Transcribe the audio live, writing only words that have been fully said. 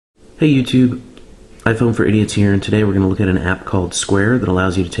Hey YouTube, iPhone for Idiots here, and today we're going to look at an app called Square that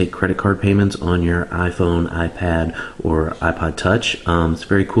allows you to take credit card payments on your iPhone, iPad, or iPod Touch. It's a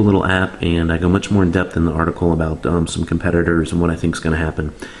very cool little app, and I go much more in depth in the article about some competitors and what I think is going to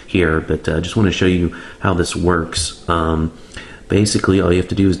happen here, but I just want to show you how this works. Basically, all you have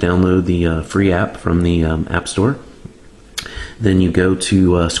to do is download the free app from the App Store. Then you go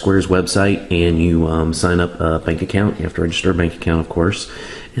to Square's website and you sign up a bank account. You have to register a bank account, of course.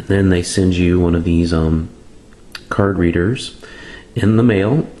 And then they send you one of these card readers in the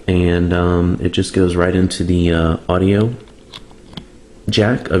mail, and it just goes right into the audio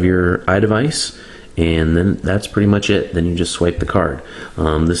jack of your iDevice, and then that's pretty much it. Then you just swipe the card.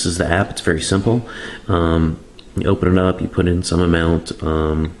 This is the app. It's very simple. You open it up, you put in some amount.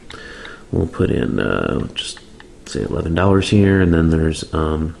 We'll put in just say $11 here, and then there's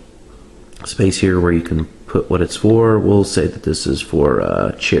space here where you can put what it's for. We'll say that this is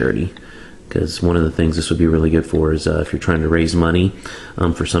for charity, because one of the things this would be really good for is if you're trying to raise money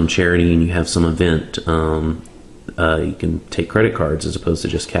for some charity and you have some event, you can take credit cards as opposed to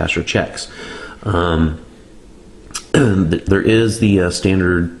just cash or checks. There is the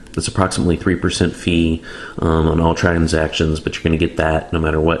standard. It's approximately 3% fee on all transactions, but you're going to get that no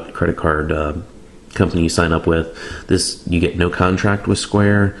matter what credit card company you sign up with. This, you get no contract with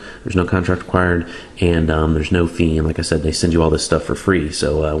Square. There's no contract required, and there's no fee. And like I said, they send you all this stuff for free.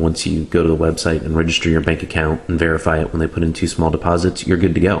 So once you go to the website and register your bank account and verify it when they put in 2 small deposits, you're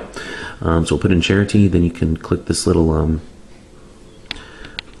good to go. So we'll put in charity. Then you can click this little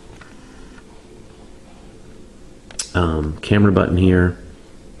camera button here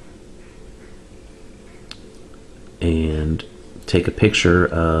and take a picture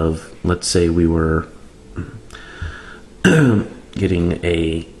of, let's say we were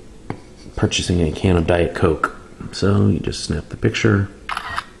purchasing a can of Diet Coke. So you just snap the picture.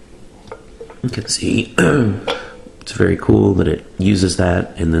 You can see it's very cool that it uses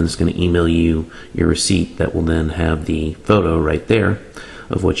that, and then it's going to email you your receipt that will then have the photo right there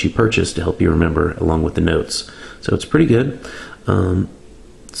of what you purchased to help you remember, along with the notes. So it's pretty good. So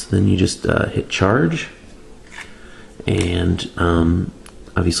then you just hit charge, and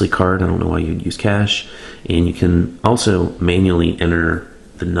obviously card. I don't know why you'd use cash. And you can also manually enter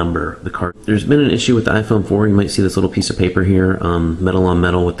the number of the card. There's been an issue with the iPhone 4. You might see this little piece of paper here, metal on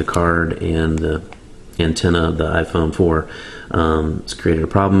metal with the card and the antenna of the iPhone 4. It's created a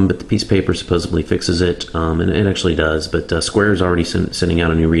problem, but the piece of paper supposedly fixes it, and it actually does. But Square is already sending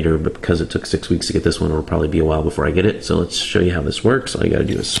out a new reader, but because it took 6 weeks to get this one, it'll probably be a while before I get it. So let's show you how this works. All you got to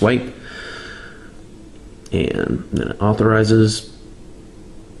do is swipe, and then it authorizes,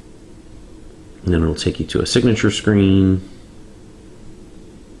 and then it'll take you to a signature screen.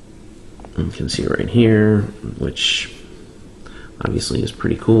 And you can see right here, which obviously is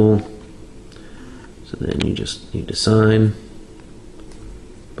pretty cool. So then you just need to sign,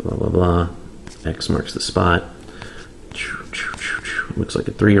 blah blah blah, X marks the spot. Looks like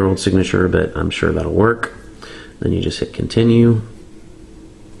a 3-year-old signature, but I'm sure that'll work. Then you just hit continue.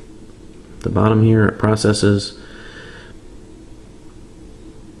 At the bottom here, it processes,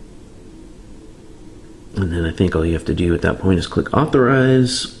 and then I think all you have to do at that point is click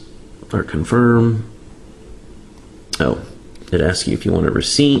authorize or confirm. Oh, it asks you if you want a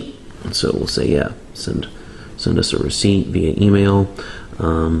receipt, so we'll say yeah, send us a receipt via email.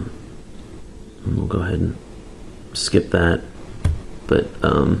 And we'll go ahead and skip that, but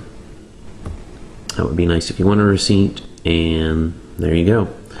that would be nice if you want a receipt. And there you go.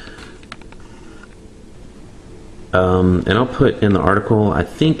 And I'll put in the article, I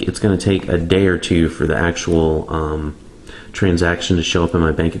think it's going to take a day or two for the actual transaction to show up in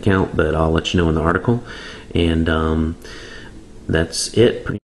my bank account, but I'll let you know in the article. And that's it.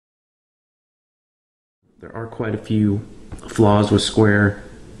 There are quite a few flaws with Square.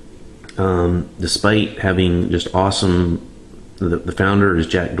 Despite having just awesome, the founder is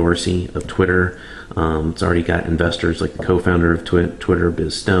Jack Dorsey of Twitter. It's already got investors like the co-founder of Twitter,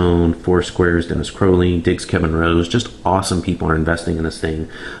 Biz Stone, Foursquare's Dennis Crowley, Diggs Kevin Rose. Just awesome people are investing in this thing.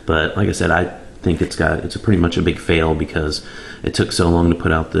 But like I said, I think it's a pretty much a big fail because it took so long to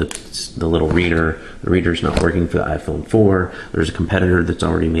put out the little reader. The reader's not working for the iPhone 4. There's a competitor that's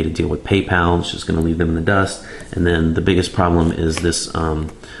already made a deal with PayPal. It's just going to leave them in the dust. And then the biggest problem is this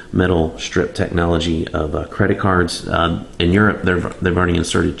metal strip technology of credit cards. In Europe, they've already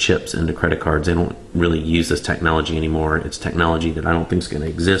inserted chips into credit cards. They don't really use this technology anymore. It's technology that I don't think is going to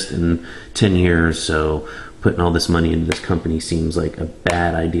exist in 10 years. So putting all this money into this company seems like a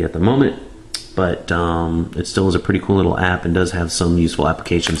bad idea at the moment. But it still is a pretty cool little app and does have some useful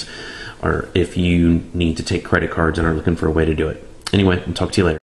applications, or if you need to take credit cards and are looking for a way to do it. Anyway, I'll talk to you later.